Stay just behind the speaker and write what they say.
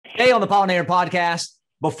Today on the Pollinator podcast,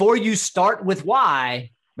 before you start with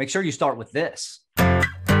why, make sure you start with this.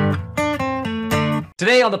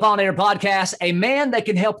 Today on the Pollinator podcast, a man that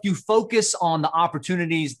can help you focus on the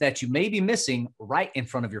opportunities that you may be missing right in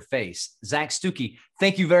front of your face. Zach Stucki,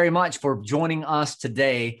 thank you very much for joining us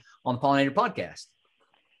today on the Pollinator podcast.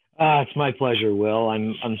 It's my pleasure, Will.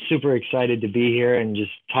 I'm super excited to be here and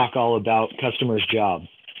just talk all about customers' jobs.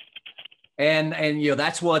 And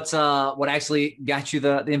that's what actually got you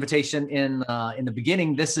the invitation in the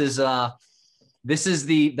beginning. This is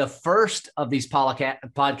the first of these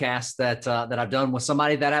podcasts that I've done with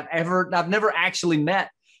somebody that I've never actually met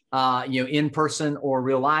in person or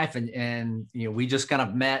real life, and we just kind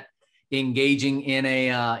of met engaging in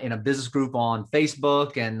a business group on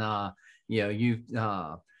Facebook, and you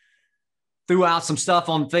threw out some stuff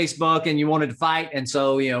on Facebook and you wanted to fight. And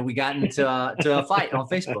so, we got into a fight on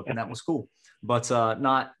Facebook, and that was cool, but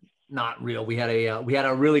not real. We had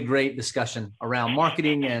a really great discussion around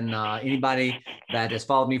marketing, and anybody that has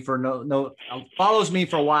followed me follows me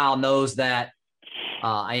for a while knows that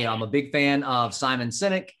I'm a big fan of Simon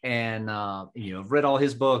Sinek, and I've read all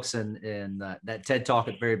his books, and that TED Talk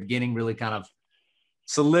at the very beginning really kind of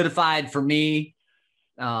solidified for me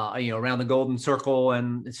around the golden circle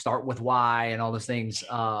and start with why and all those things.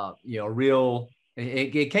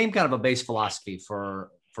 It came kind of a base philosophy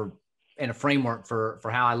and a framework for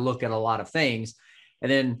how I look at a lot of things.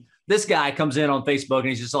 And then this guy comes in on Facebook and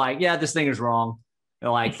he's just like, yeah, this thing is wrong.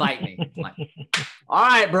 Like, fight me. Like, all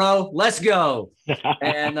right, bro, let's go.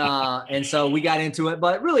 And so we got into it,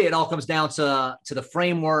 but really it all comes down to the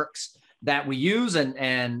frameworks that we use,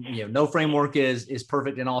 and no framework is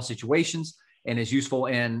perfect in all situations and is useful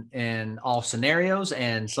in all scenarios.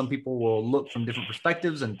 And some people will look from different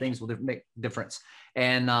perspectives, and things will make difference.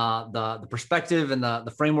 And the perspective and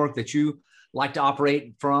the framework that you like to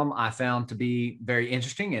operate from, I found to be very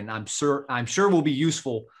interesting, and I'm sure will be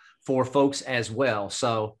useful for folks as well.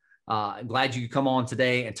 So glad you could come on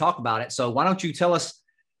today and talk about it. So why don't you tell us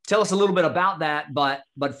a little bit about that? But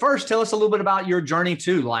first, tell us a little bit about your journey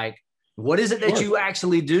too. Like, what is it that you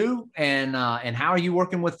actually do, and how are you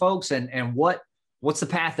working with folks, and what's the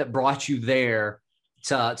path that brought you there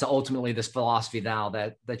to ultimately this philosophy now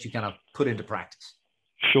that you kind of put into practice?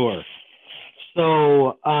 Sure.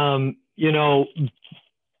 So,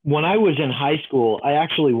 when I was in high school, I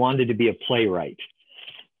actually wanted to be a playwright.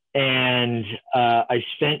 And I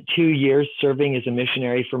spent 2 years serving as a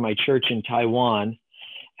missionary for my church in Taiwan.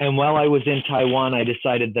 And while I was in Taiwan, I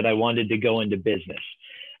decided that I wanted to go into business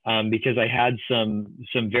because I had some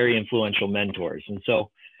very influential mentors. And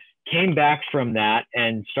so came back from that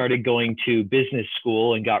and started going to business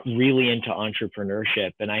school and got really into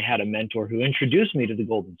entrepreneurship. And I had a mentor who introduced me to the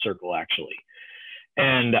Golden Circle, actually.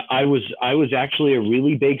 And I was actually a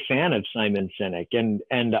really big fan of Simon Sinek,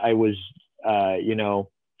 and I was,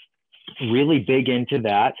 really big into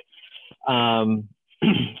that.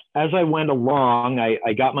 As I went along,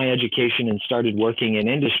 I got my education and started working in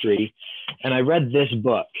industry, and I read this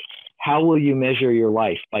book, How Will You Measure Your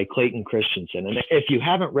Life by Clayton Christensen. And if you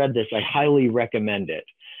haven't read this, I highly recommend it.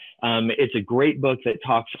 It's a great book that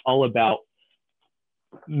talks all about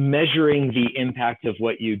measuring the impact of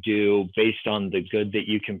what you do based on the good that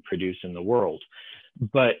you can produce in the world.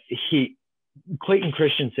 But Clayton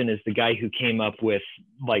Christensen is the guy who came up with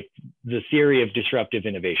like the theory of disruptive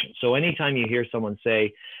innovation. So anytime you hear someone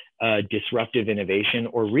say disruptive innovation,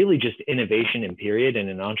 or really just innovation in period in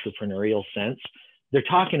an entrepreneurial sense, they're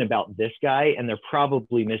talking about this guy, and they're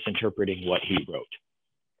probably misinterpreting what he wrote.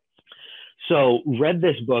 So read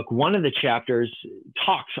this book. One of the chapters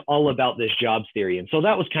talks all about this jobs theory. And so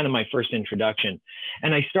that was kind of my first introduction.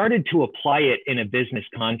 And I started to apply it in a business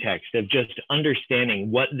context of just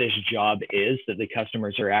understanding what this job is that the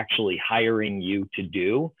customers are actually hiring you to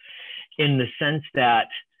do, in the sense that,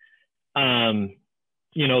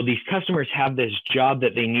 these customers have this job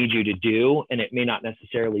that they need you to do, and it may not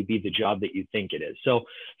necessarily be the job that you think it is. So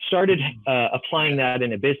started applying that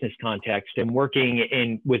in a business context and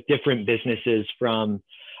working with different businesses, from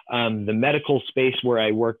the medical space where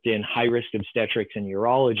I worked in high risk obstetrics and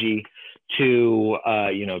urology, to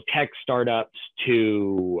tech startups,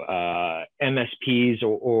 to MSPs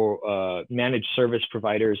or managed service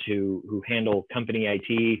providers who handle company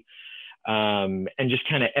IT, and just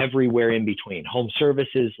kind of everywhere in between. Home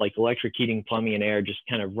services like electric, heating, plumbing, and air, just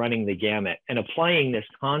kind of running the gamut and applying this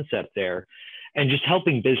concept there, and just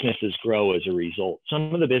helping businesses grow as a result.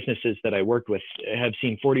 Some of the businesses that I worked with have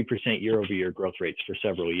seen 40% year-over-year growth rates for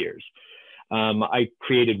several years. I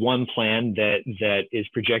created one plan that is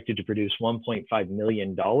projected to produce $1.5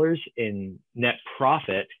 million in net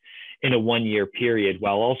profit in a 1 year period,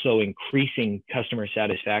 while also increasing customer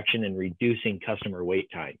satisfaction and reducing customer wait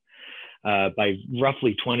time by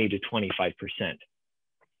roughly 20 to 25%.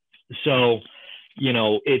 So, you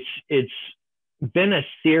know, it's been a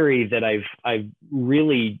theory that I've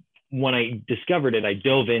really, when I discovered it, I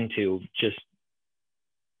dove into just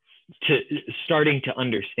to starting to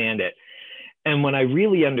understand it. And when I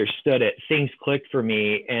really understood it, things clicked for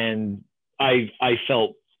me, and I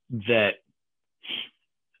felt that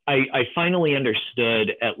I finally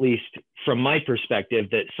understood, at least from my perspective,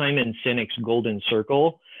 that Simon Sinek's golden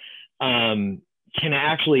circle can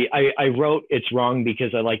actually, I wrote it's wrong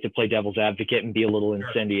because I like to play devil's advocate and be a little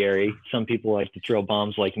incendiary. Some people like to throw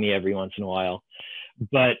bombs like me every once in a while.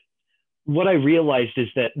 But what I realized is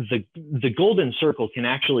that the golden circle can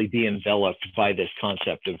actually be enveloped by this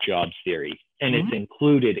concept of jobs theory, and it's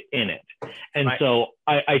included in it. And so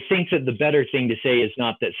I think that the better thing to say is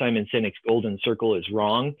not that Simon Sinek's golden circle is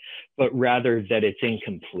wrong, but rather that it's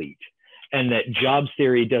incomplete. And that jobs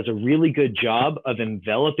theory does a really good job of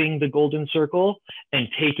enveloping the golden circle and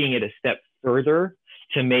taking it a step further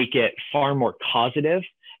to make it far more causative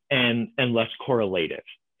and less correlative,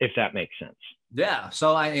 if that makes sense. Yeah.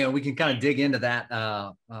 So we can kind of dig into that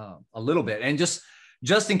a little bit, and just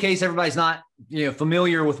in case everybody's not,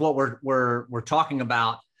 familiar with what we're talking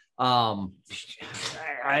about. I'm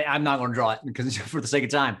not going to draw it because for the sake of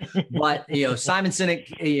time, but, Simon Sinek,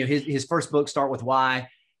 his first book, Start With Why,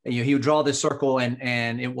 he would draw this circle,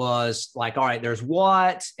 and it was like, all right, there's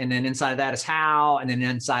what, and then inside of that is how, and then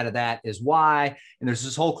inside of that is why. And there's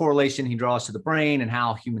this whole correlation he draws to the brain and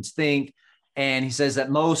how humans think. And he says that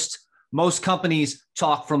most companies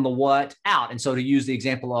talk from the what out. And so to use the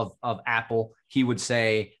example of Apple, he would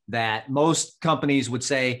say that most companies would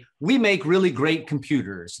say, we make really great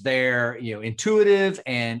computers. They're, intuitive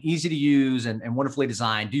and easy to use and wonderfully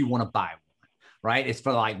designed. Do you want to buy one? Right? It's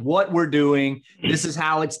for like what we're doing. This is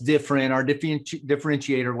how it's different, our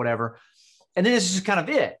differentiator, whatever. And then it's just kind of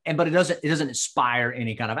it. But it doesn't inspire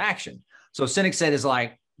any kind of action. So Sinek said is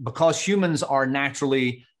like, because humans are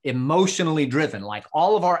naturally emotionally driven, like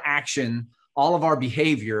all of our action, all of our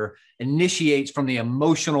behavior initiates from the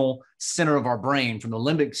emotional center of our brain, from the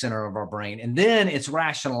limbic center of our brain. And then it's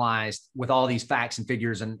rationalized with all these facts and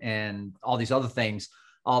figures and all these other things,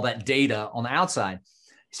 all that data on the outside.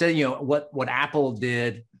 He said, what Apple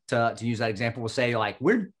did, to use that example, was say like,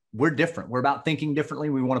 we're different. We're about thinking differently.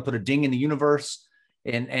 We want to put a ding in the universe,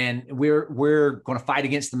 and we're going to fight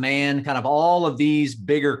against the man, kind of all of these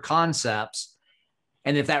bigger concepts.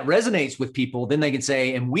 And if that resonates with people, then they can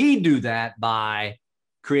say, and we do that by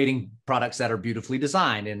creating products that are beautifully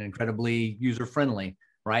designed and incredibly user-friendly,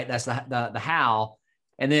 right? That's the how.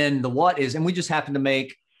 And then the what is, and we just happen to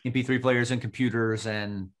make MP3 players and computers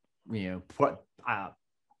and,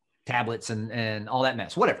 tablets and all that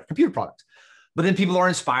mess, whatever, computer products. But then people are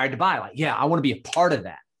inspired to buy, like, yeah, I want to be a part of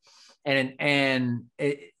that. And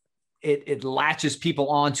it latches people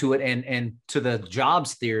onto it and to the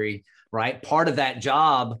jobs theory, right? Part of that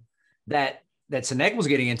job that Sinek was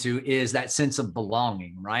getting into is that sense of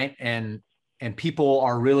belonging, right? And people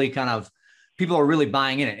are really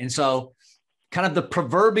buying in it. And so kind of the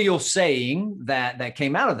proverbial saying that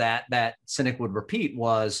came out of that Sinek would repeat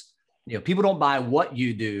was, people don't buy what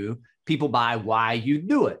you do, people buy why you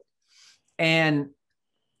do it. And,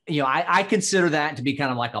 I consider that to be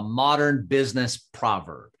kind of like a modern business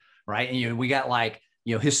proverb, right? And, we got like,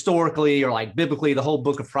 historically or like biblically, the whole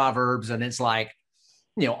book of Proverbs. And it's like,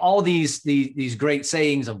 all these great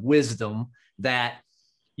sayings of wisdom that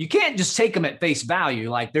you can't just take them at face value.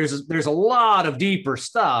 Like there's a lot of deeper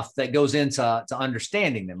stuff that goes into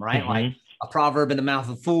understanding them, right? Mm-hmm. Like a proverb in the mouth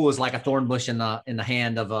of a fool is like a thorn bush in the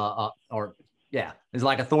hand of it's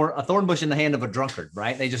like a thorn bush in the hand of a drunkard,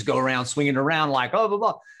 right? They just go around swinging around like, oh, blah,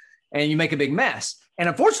 blah, and you make a big mess. And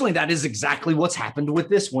unfortunately, that is exactly what's happened with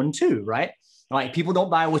this one too, right? Like people don't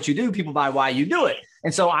buy what you do, people buy why you do it.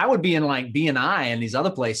 And so I would be in like BNI and these other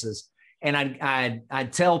places, and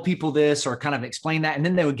I'd tell people this or kind of explain that, and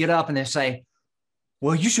then they would get up and they say,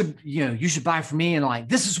 well, you should buy from me. And like,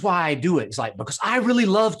 this is why I do it. It's like, because I really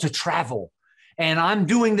love to travel and I'm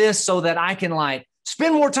doing this so that I can like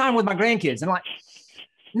spend more time with my grandkids. And I'm like,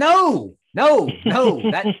 no,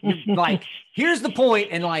 that like, here's the point.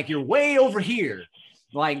 And like, you're way over here.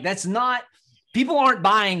 Like, that's not, people aren't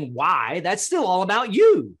buying why. That's still all about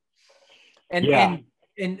you. And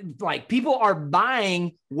like, people are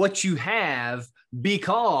buying what you have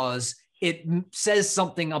because it says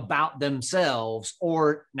something about themselves,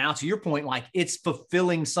 or now to your point, like it's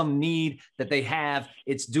fulfilling some need that they have.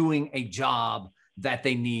 It's doing a job that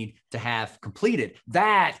they need to have completed.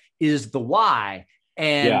 That is the why.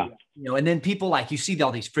 And, and then people like, you see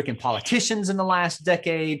all these freaking politicians in the last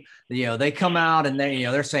decade, they come out and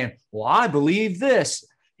they're saying, well, I believe this,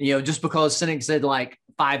 just because Cynic said like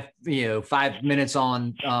 5 minutes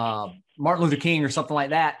on Martin Luther King or something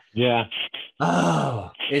like that. Yeah.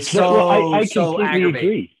 Oh, it's I so completely aggravating.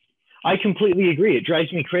 agree. I completely agree. It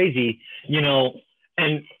drives me crazy,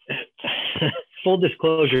 and full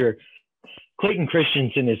disclosure, Clayton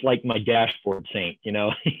Christensen is like my dashboard saint,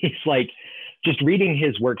 he's like, just reading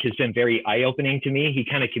his work has been very eye-opening to me. He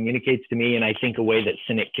kind of communicates to me, and I think a way that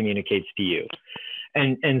Cynic communicates to you.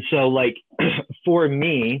 And so like, for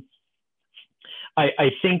me,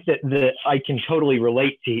 I think that I can totally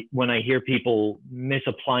relate to when I hear people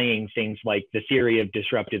misapplying things like the theory of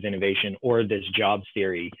disruptive innovation or this jobs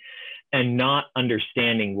theory, and not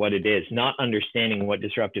understanding what it is, not understanding what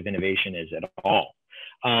disruptive innovation is at all.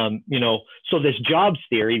 So this jobs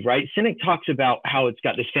theory, right? Cynic talks about how it's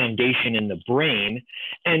got this foundation in the brain,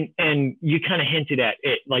 and you kind of hinted at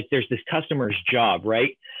it, like there's this customer's job,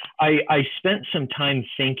 right? I spent some time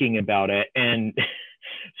thinking about it, and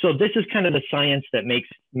so this is kind of the science that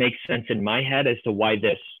makes sense in my head as to why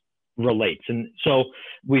this relates. And so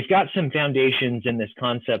we've got some foundations in this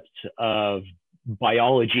concept of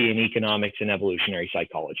biology and economics and evolutionary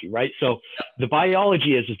psychology, right? So the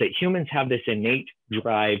biology is that humans have this innate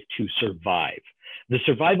drive to survive. The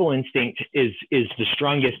survival instinct is the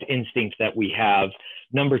strongest instinct that we have.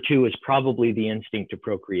 Number two is probably the instinct to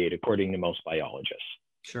procreate, according to most biologists.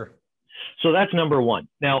 Sure. So that's number one.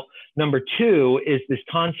 Now, number two is this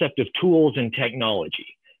concept of tools and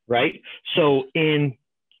technology, right? So in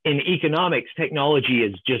economics, technology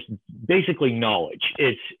is just basically knowledge.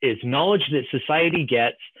 It's knowledge that society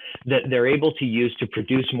gets that they're able to use to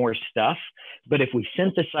produce more stuff. But if we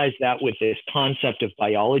synthesize that with this concept of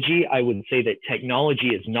biology, I would say that technology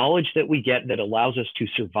is knowledge that we get that allows us to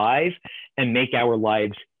survive and make our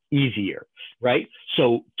lives easier, right?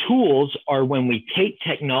 So tools are when we take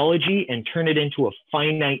technology and turn it into a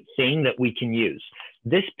finite thing that we can use.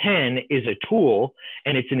 This pen is a tool,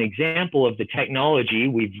 and it's an example of the technology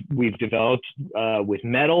we've developed with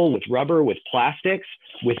metal, with rubber, with plastics,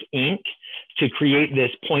 with ink to create this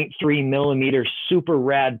 0.3 millimeter super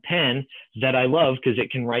rad pen that I love because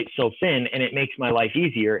it can write so thin and it makes my life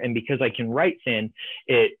easier. And because I can write thin,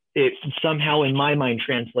 it somehow in my mind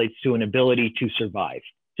translates to an ability to survive,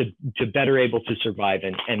 to better able to survive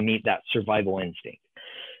and meet that survival instinct.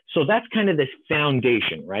 So that's kind of this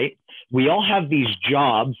foundation, right? We all have these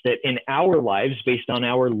jobs that in our lives, based on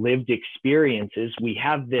our lived experiences, we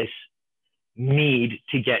have this need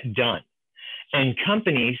to get done. And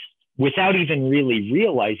companies, without even really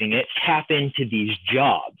realizing it, tap into these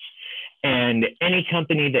jobs. And any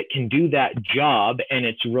company that can do that job and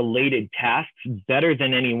its related tasks better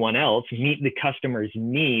than anyone else, meet the customer's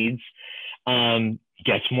needs,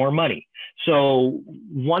 gets more money. So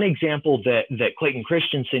one example that Clayton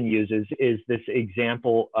Christensen uses is this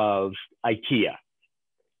example of IKEA.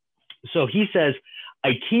 So he says,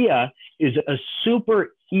 IKEA is a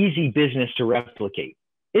super easy business to replicate.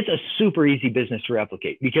 It's a super easy business to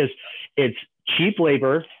replicate because it's cheap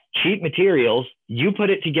labor, cheap materials. You put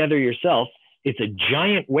it together yourself. It's a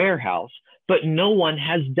giant warehouse, but no one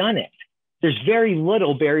has done it. There's very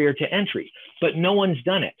little barrier to entry, but no one's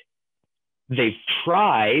done it. They've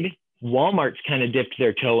tried. Walmart's kind of dipped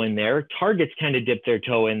their toe in there. Target's kind of dipped their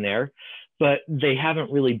toe in there, but they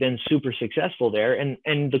haven't really been super successful there. And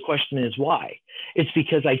the question is why? It's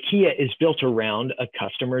because IKEA is built around a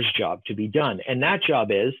customer's job to be done. And that job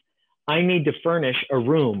is, I need to furnish a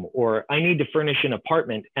room or I need to furnish an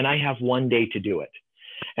apartment and I have one day to do it.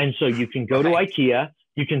 And so you can go to IKEA,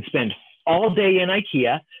 you can spend all day in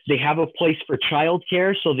IKEA. They have a place for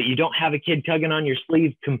childcare so that you don't have a kid tugging on your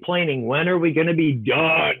sleeve complaining, when are we going to be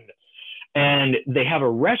done? And they have a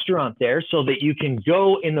restaurant there so that you can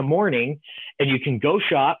go in the morning and you can go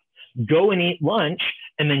shop, go and eat lunch,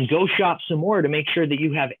 and then go shop some more to make sure that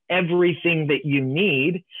you have everything that you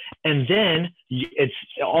need. And then it's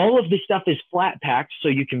all of the stuff is flat packed so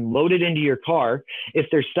you can load it into your car. If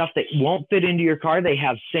there's stuff that won't fit into your car, they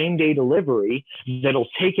have same day delivery that'll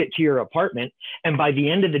take it to your apartment. And by the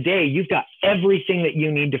end of the day, you've got everything that you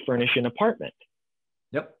need to furnish an apartment.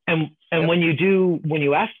 Yep. And when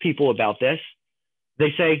you ask people about this,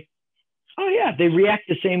 they say, oh yeah, they react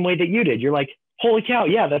the same way that you did. You're like, holy cow,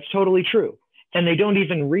 yeah, that's totally true. And they don't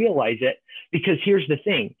even realize it, because here's the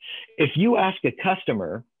thing. If you ask a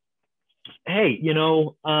customer, hey,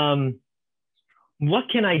 what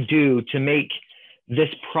can I do to make this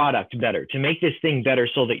product better, to make this thing better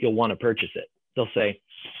so that you'll want to purchase it? They'll say,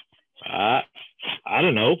 I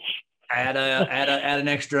don't know. add an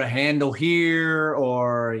extra handle here,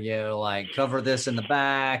 or like cover this in the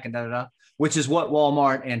back and da da da. Which is what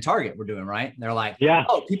Walmart and Target were doing, right? They're like, Yeah.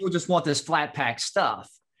 oh, people just want this flat pack stuff,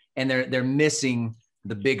 and they're missing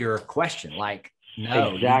the bigger question. Like,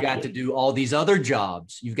 no, Exactly. you got to do all these other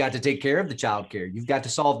jobs. You've got to take care of the child care. You've got to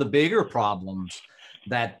solve the bigger problems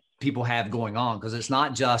that people have going on, because it's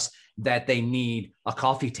not just that they need a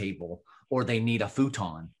coffee table or they need a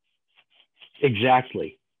futon.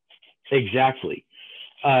 Exactly. You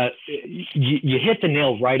hit the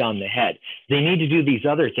nail right on the head. They need to do these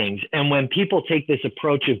other things. And when people take this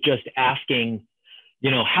approach of just asking,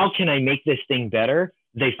 how can I make this thing better?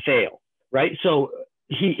 They fail, right? So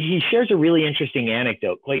he shares a really interesting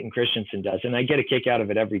anecdote, Clayton Christensen does, and I get a kick out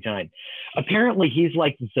of it every time. Apparently, he's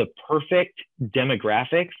like the perfect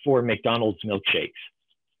demographic for McDonald's milkshakes.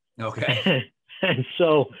 Okay. And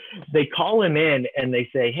so they call him in and they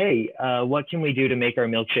say, hey, what can we do to make our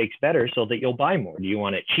milkshakes better so that you'll buy more? Do you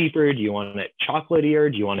want it cheaper? Do you want it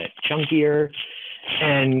chocolatier? Do you want it chunkier?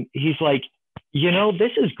 And he's like,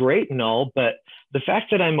 this is great and all, but the fact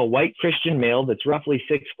that I'm a white Christian male that's roughly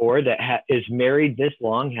 6'4", that is married this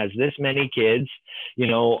long, has this many kids,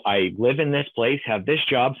 I live in this place, have this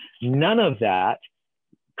job, none of that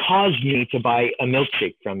caused me to buy a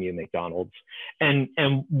milkshake from you, McDonald's. And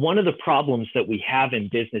one of the problems that we have in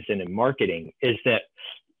business and in marketing is that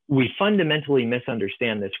we fundamentally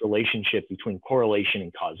misunderstand this relationship between correlation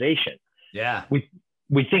and causation. Yeah.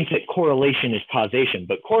 We think that correlation is causation,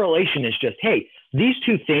 but correlation is just, hey, these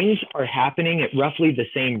two things are happening at roughly the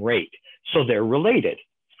same rate, so they're related.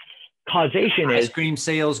 Causation is ice cream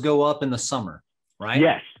sales go up in the summer, right?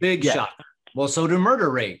 Yes. Big yes. shocker. Well, so do murder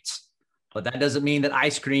rates. But that doesn't mean that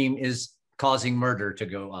ice cream is causing murder to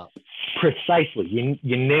go up. Precisely.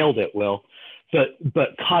 You nailed it, Will.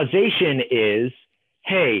 But causation is,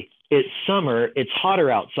 hey, it's summer, it's hotter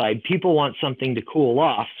outside. People want something to cool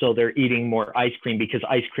off, so they're eating more ice cream because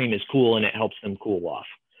ice cream is cool and it helps them cool off.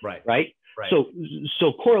 Right. Right?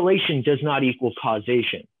 So correlation does not equal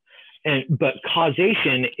causation. But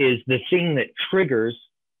causation is the thing that triggers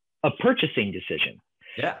a purchasing decision.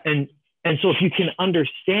 Yeah. And so if you can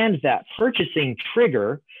understand that purchasing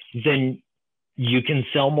trigger, then you can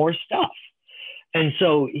sell more stuff. And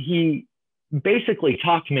so he basically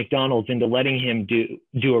talked McDonald's into letting him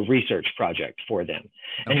do a research project for them.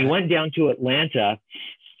 Okay. And he went down to Atlanta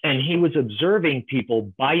and he was observing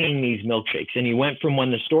people buying these milkshakes. And he went from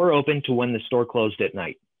when the store opened to when the store closed at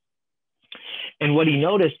night. And what he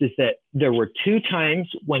noticed is that there were 2 times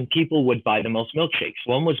when people would buy the most milkshakes.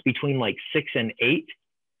 One was between like 6 and 8.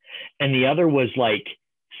 And the other was like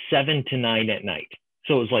 7 to 9 at night.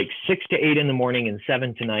 So it was like 6 to 8 in the morning and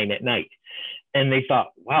 7 to 9 at night. And they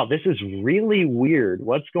thought, wow, this is really weird.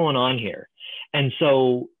 What's going on here? And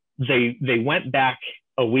so they went back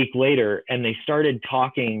a week later and they started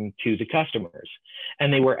talking to the customers.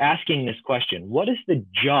 And they were asking this question: what is the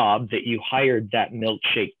job that you hired that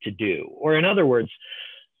milkshake to do? Or in other words,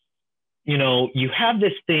 you have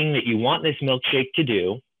this thing that you want this milkshake to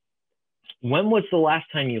do. When was the last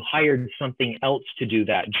time you hired something else to do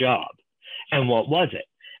that job? And what was it?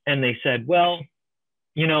 And they said, well,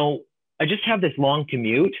 I just have this long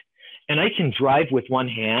commute and I can drive with one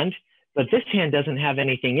hand, but this hand doesn't have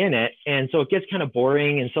anything in it. And so it gets kind of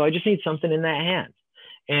boring. And so I just need something in that hand.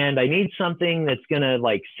 And I need something that's going to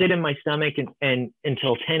like sit in my stomach and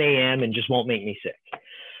until 10 a.m. and just won't make me sick.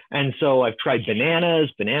 And so I've tried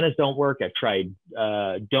bananas. Bananas don't work. I've tried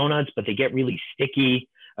donuts, but they get really sticky.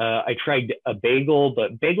 I tried a bagel,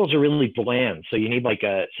 but bagels are really bland. So you need like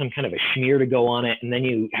some kind of a schmear to go on it. And then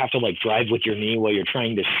you have to like drive with your knee while you're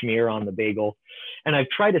trying to schmear on the bagel. And I've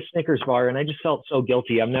tried a Snickers bar and I just felt so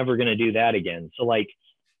guilty. I'm never going to do that again. So like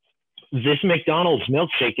this McDonald's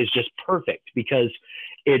milkshake is just perfect because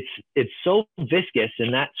it's so viscous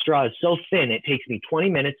and that straw is so thin. It takes me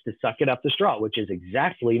 20 minutes to suck it up the straw, which is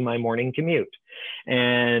exactly my morning commute.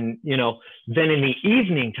 And, then in the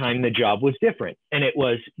evening time, the job was different. And it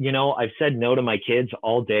was, I've said no to my kids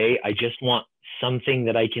all day. I just want something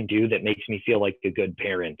that I can do that makes me feel like a good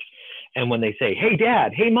parent. And when they say, hey,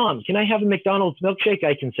 Dad, hey, Mom, can I have a McDonald's milkshake?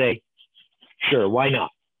 I can say, sure, why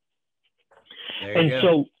not? And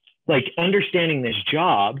so like understanding this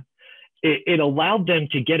job, it allowed them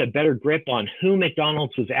to get a better grip on who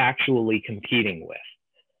McDonald's was actually competing with.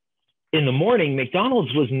 In the morning,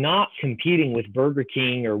 McDonald's was not competing with Burger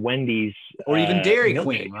King or Wendy's. Or even Dairy milkshake.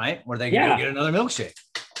 Queen, right? Where they can go get another milkshake.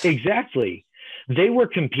 Exactly. They were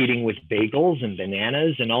competing with bagels and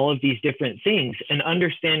bananas and all of these different things. And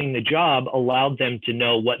understanding the job allowed them to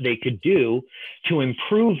know what they could do to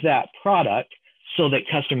improve that product so that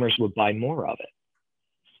customers would buy more of it.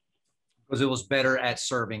 because it was better at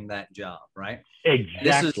serving that job, right?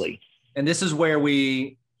 Exactly. And this is where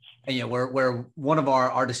we, you know, where one of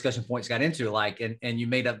our discussion points got into, like, and you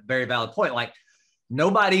made a very valid point, like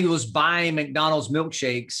nobody was buying McDonald's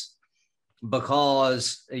milkshakes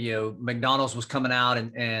because, you know, McDonald's was coming out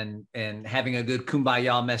and having a good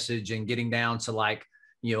kumbaya message and getting down to, like,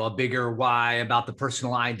 you know, a bigger why about the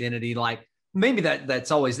personal identity. Like maybe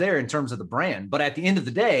that's always there in terms of the brand, but at the end of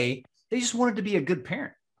the day, they just wanted to be a good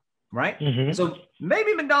parent. Right. Mm-hmm. So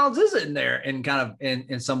maybe McDonald's is in there and kind of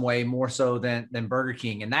in some way more so than Burger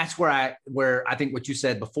King. And that's where I think what you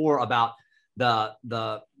said before about the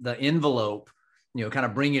envelope, you know, kind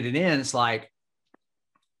of bringing it in. It's like,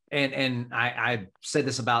 and I said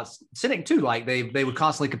this about Cynic too. Like they would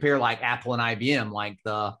constantly compare like Apple and IBM, like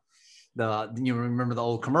you remember the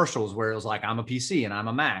old commercials where it was like, I'm a PC and I'm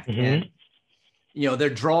a Mac. Mm-hmm. And, you know, they're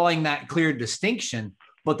drawing that clear distinction.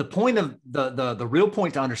 But the point of the real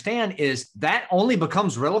point to understand is that only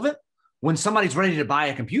becomes relevant when somebody's ready to buy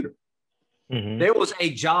a computer. Mm-hmm. There was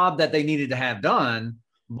a job that they needed to have done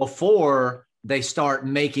before they start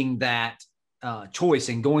making that choice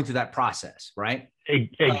and going through that process, right?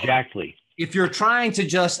 Exactly. If you're trying to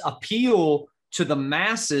just appeal to the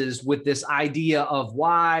masses with this idea of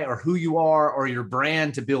why or who you are or your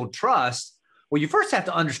brand to build trust, well, you first have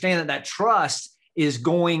to understand that trust is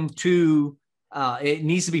going to it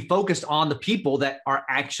needs to be focused on the people that are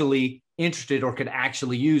actually interested or could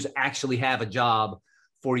actually have a job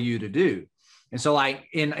for you to do. And so, like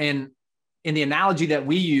in the analogy that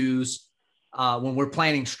we use when we're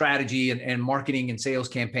planning strategy and marketing and sales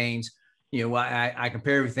campaigns, you know, I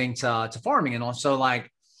compare everything to farming. And also, like,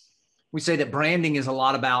 we say that branding is a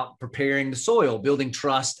lot about preparing the soil, building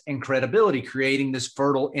trust and credibility, creating this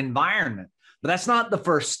fertile environment. But that's not the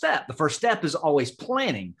first step. The first step is always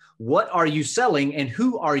planning. What are you selling and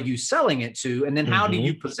who are you selling it to? And then how do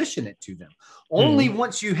you position it to them? Only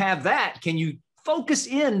once you have that can you focus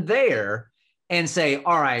in there and say,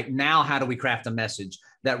 all right, now how do we craft a message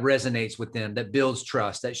that resonates with them, that builds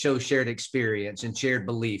trust, that shows shared experience and shared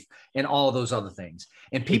belief and all those other things.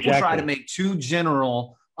 And people try to make too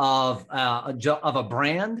general of a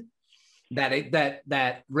brand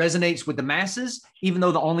that resonates with the masses, even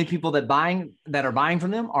though the only people that are buying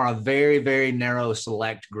from them are a very, very narrow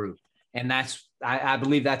select group. And I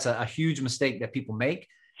believe that's a huge mistake that people make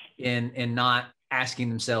in not asking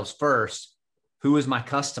themselves first, who is my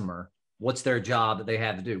customer? What's their job that they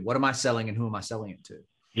have to do? What am I selling and who am I selling it to?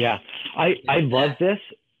 Yeah, I love this.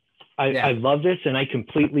 I love this. And I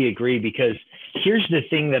completely agree, because here's the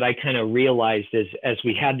thing that I kind of realized as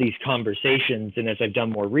we had these conversations and as I've done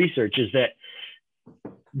more research, is that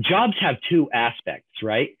jobs have two aspects,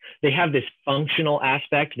 right? They have this functional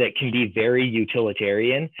aspect that can be very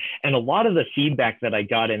utilitarian. And a lot of the feedback that I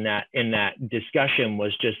got in that discussion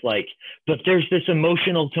was just like, but there's this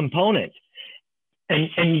emotional component.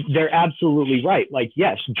 And they're absolutely right. Like,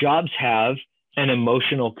 yes, jobs have an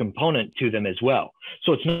emotional component to them as well.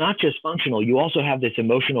 So it's not just functional. You also have this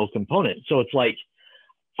emotional component. So it's like,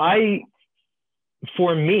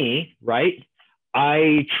 for me, right,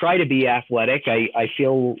 I try to be athletic. I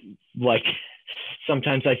feel like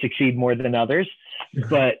sometimes I succeed more than others,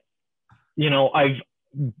 but, you know,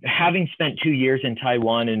 having spent 2 years in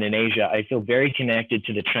Taiwan and in Asia, I feel very connected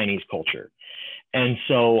to the Chinese culture. And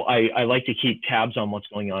so I like to keep tabs on what's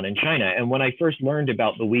going on in China. And when I first learned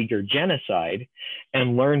about the Uyghur genocide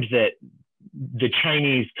and learned that the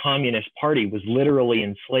Chinese Communist Party was literally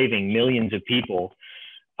enslaving millions of people,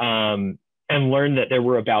 and learned that there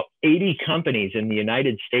were about 80 companies in the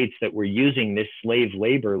United States that were using this slave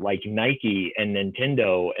labor, like Nike and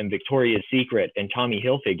Nintendo and Victoria's Secret and Tommy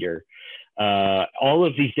Hilfiger, all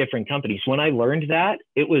of these different companies. When I learned that,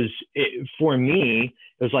 for me,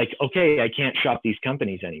 it was like, okay, I can't shop these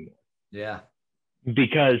companies anymore. Yeah.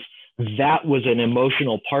 Because that was an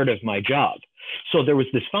emotional part of my job. So there was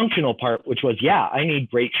this functional part, which was, yeah, I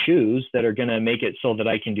need great shoes that are going to make it so that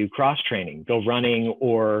I can do cross training, go running,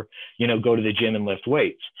 or, you know, go to the gym and lift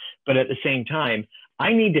weights. But at the same time,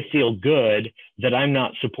 I need to feel good that I'm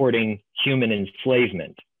not supporting human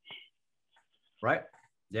enslavement. Right.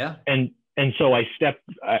 Yeah. And so at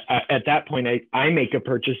that point, I make a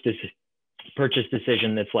purchase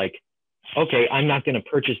decision that's like, okay, I'm not going to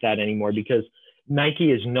purchase that anymore, because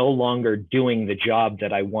Nike is no longer doing the job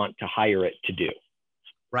that I want to hire it to do.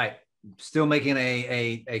 Right. Still making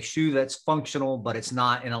a shoe that's functional, but it's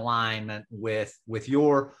not in alignment with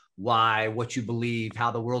your why, what you believe,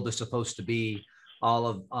 how the world is supposed to be, all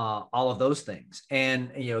of those things.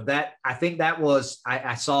 And, you know, that, I think that was,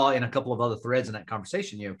 I saw in a couple of other threads in that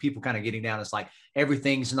conversation, you know, people kind of getting down. It's like,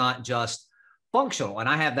 everything's not just functional. And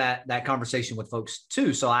I have that conversation with folks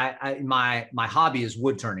too. So my hobby is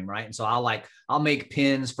wood turning, right? And so I'll make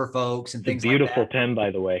pins for folks and things like that. Beautiful pen,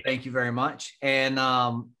 by the way. Thank you very much. And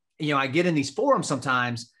I get in these forums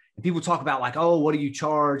sometimes and people talk about like, oh, what do you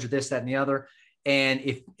charge, or this, that, and the other. And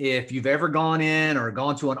if you've ever gone in or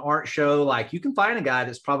gone to an art show, like you can find a guy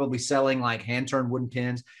that's probably selling like hand-turned wooden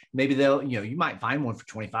pins. Maybe you might find one for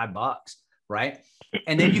 $25, right?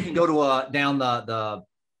 And then you can go to down the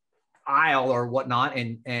aisle or whatnot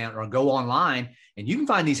or go online and you can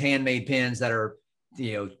find these handmade pins that are,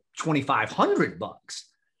 $2,500,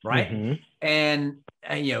 right? Mm-hmm. And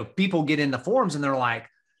people get in the forums and they're like,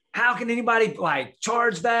 how can anybody like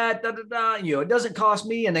charge that? It doesn't cost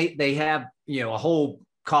me. And they have, a whole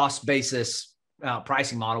cost basis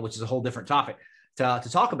pricing model, which is a whole different topic to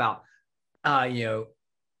talk about, and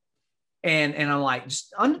I'm like,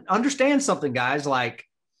 just understand something, guys. Like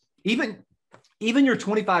even your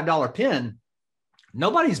 $25 pin,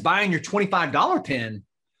 nobody's buying your $25 pin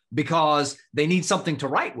because they need something to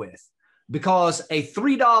write with, because a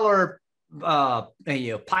 $3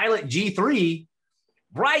 Pilot G3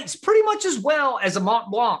 writes pretty much as well as a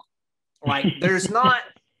Mont Blanc. Like there's not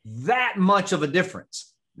that much of a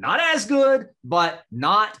difference. Not as good, but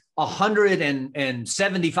not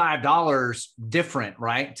 $175 different,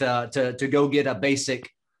 right? To go get a basic,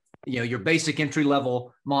 your basic entry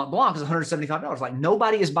level Mont Blanc is $175. Like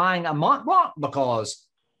nobody is buying a Mont Blanc because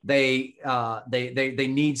they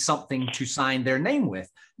need something to sign their name with.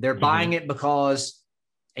 They're buying it because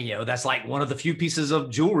that's like one of the few pieces of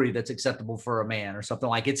jewelry that's acceptable for a man or something.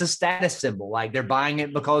 Like it's a status symbol. Like they're buying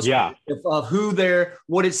it because of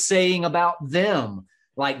what it's saying about them.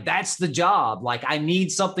 Like that's the job. Like I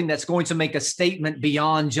need something that's going to make a statement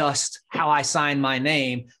beyond just how I sign my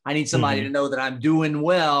name. I need somebody to know that I'm doing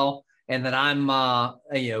well and that I'm,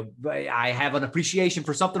 I have an appreciation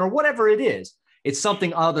for something or whatever it is. It's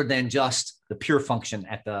something other than just the pure function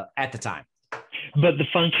at the time. But the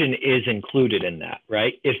function is included in that,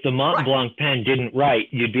 right? If the Mont Blanc pen didn't write,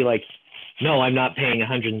 you'd be like, no, I'm not paying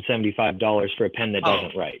 $175 for a pen that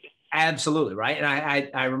doesn't write. Absolutely, right? And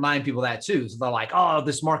I remind people that too. So they're like, oh,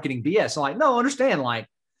 this marketing BS. I'm like, no, understand, like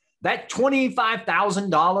that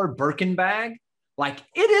 $25,000 Birkin bag, like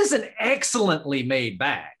it is an excellently made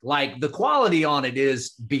bag. Like the quality on it is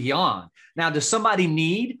beyond. Now, does somebody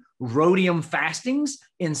need rhodium fastings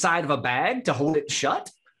inside of a bag to hold it shut?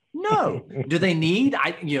 No. Do they need,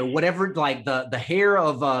 whatever, like the hair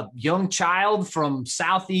of a young child from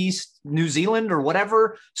Southeast New Zealand or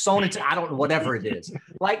whatever, so on and I don't know, whatever it is.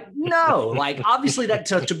 Like, no, like obviously that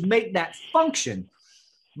to make that function,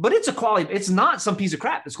 but it's a quality, it's not some piece of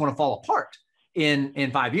crap that's going to fall apart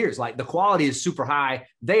in 5 years. Like the quality is super high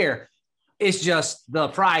there. It's just the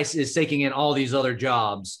price is taking in all these other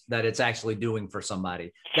jobs that it's actually doing for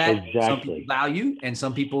somebody that some people value and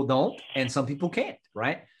some people don't, and some people can't,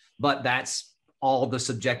 right? But that's all the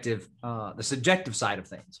subjective side of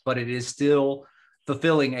things. But it is still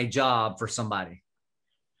fulfilling a job for somebody.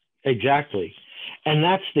 Exactly. And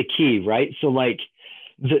that's the key, right? So like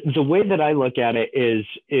the way that I look at it is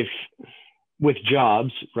if with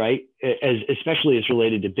jobs, right, especially as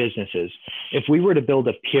related to businesses, if we were to build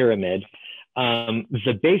a pyramid,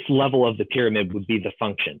 the base level of the pyramid would be the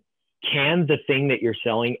function. Can the thing that you're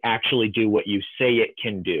selling actually do what you say it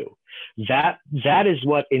can do? That is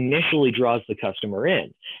what initially draws the customer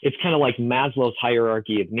in. It's kind of like Maslow's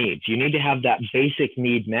hierarchy of needs. You need to have that basic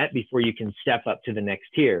need met before you can step up to the next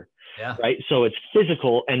tier, right? So it's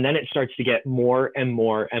physical, and then it starts to get more and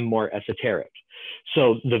more and more esoteric.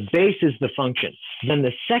 So the base is the function. Then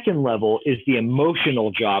the second level is the emotional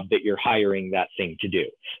job that you're hiring that thing to do,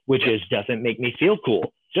 which is, does it make me feel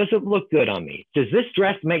cool? Does it look good on me? Does this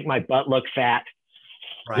dress make my butt look fat?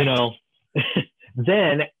 Right.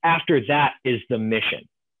 Then after that is the mission.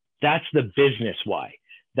 That's the business why.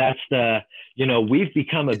 That's the, we've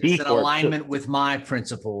become a B Corp. It's in alignment with my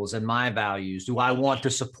principles and my values. Do I want to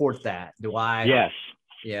support that? Do I? Yes.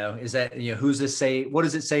 Is that, who's this say? What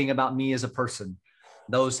is it saying about me as a person?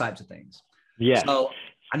 Those types of things. Yeah. So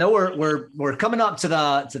I know we're coming up to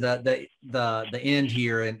the end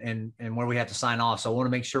here and where we have to sign off. So I want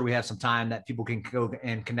to make sure we have some time that people can go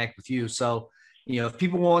and connect with you. So, if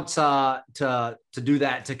people want to do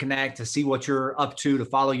that, to connect, to see what you're up to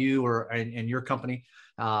follow you and your company,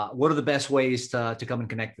 what are the best ways to come and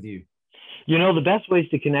connect with you? The best ways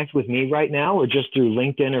to connect with me right now are just through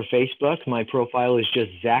LinkedIn or Facebook. My profile is just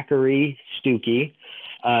Zachary Stucki.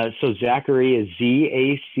 So Zachary is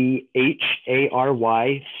Zachary,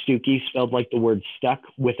 Stucki, spelled like the word stuck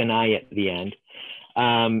with an I at the end.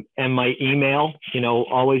 And my email,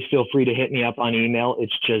 always feel free to hit me up on email.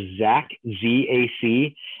 It's just Zach,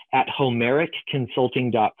 Z-A-C, at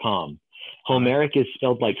homericconsulting.com. Homeric is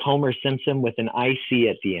spelled like Homer Simpson with an I-C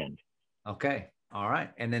at the end. Okay. All right.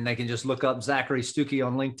 And then they can just look up Zachary Stucki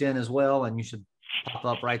on LinkedIn as well, and you should pop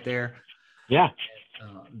up right there. Yeah.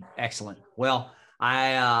 Excellent. Well,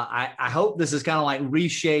 I hope this is kind of like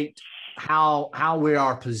reshaped how we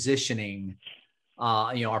are positioning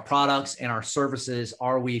our products and our services.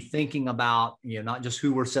 Are we thinking about, not just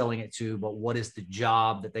who we're selling it to, but what is the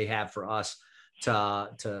job that they have for us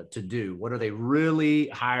to do? What are they really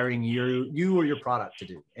hiring you or your product to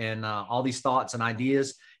do? And all these thoughts and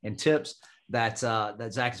ideas and tips that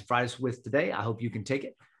Zach has provided us with today, I hope you can take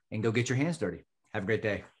it and go get your hands dirty. Have a great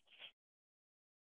day.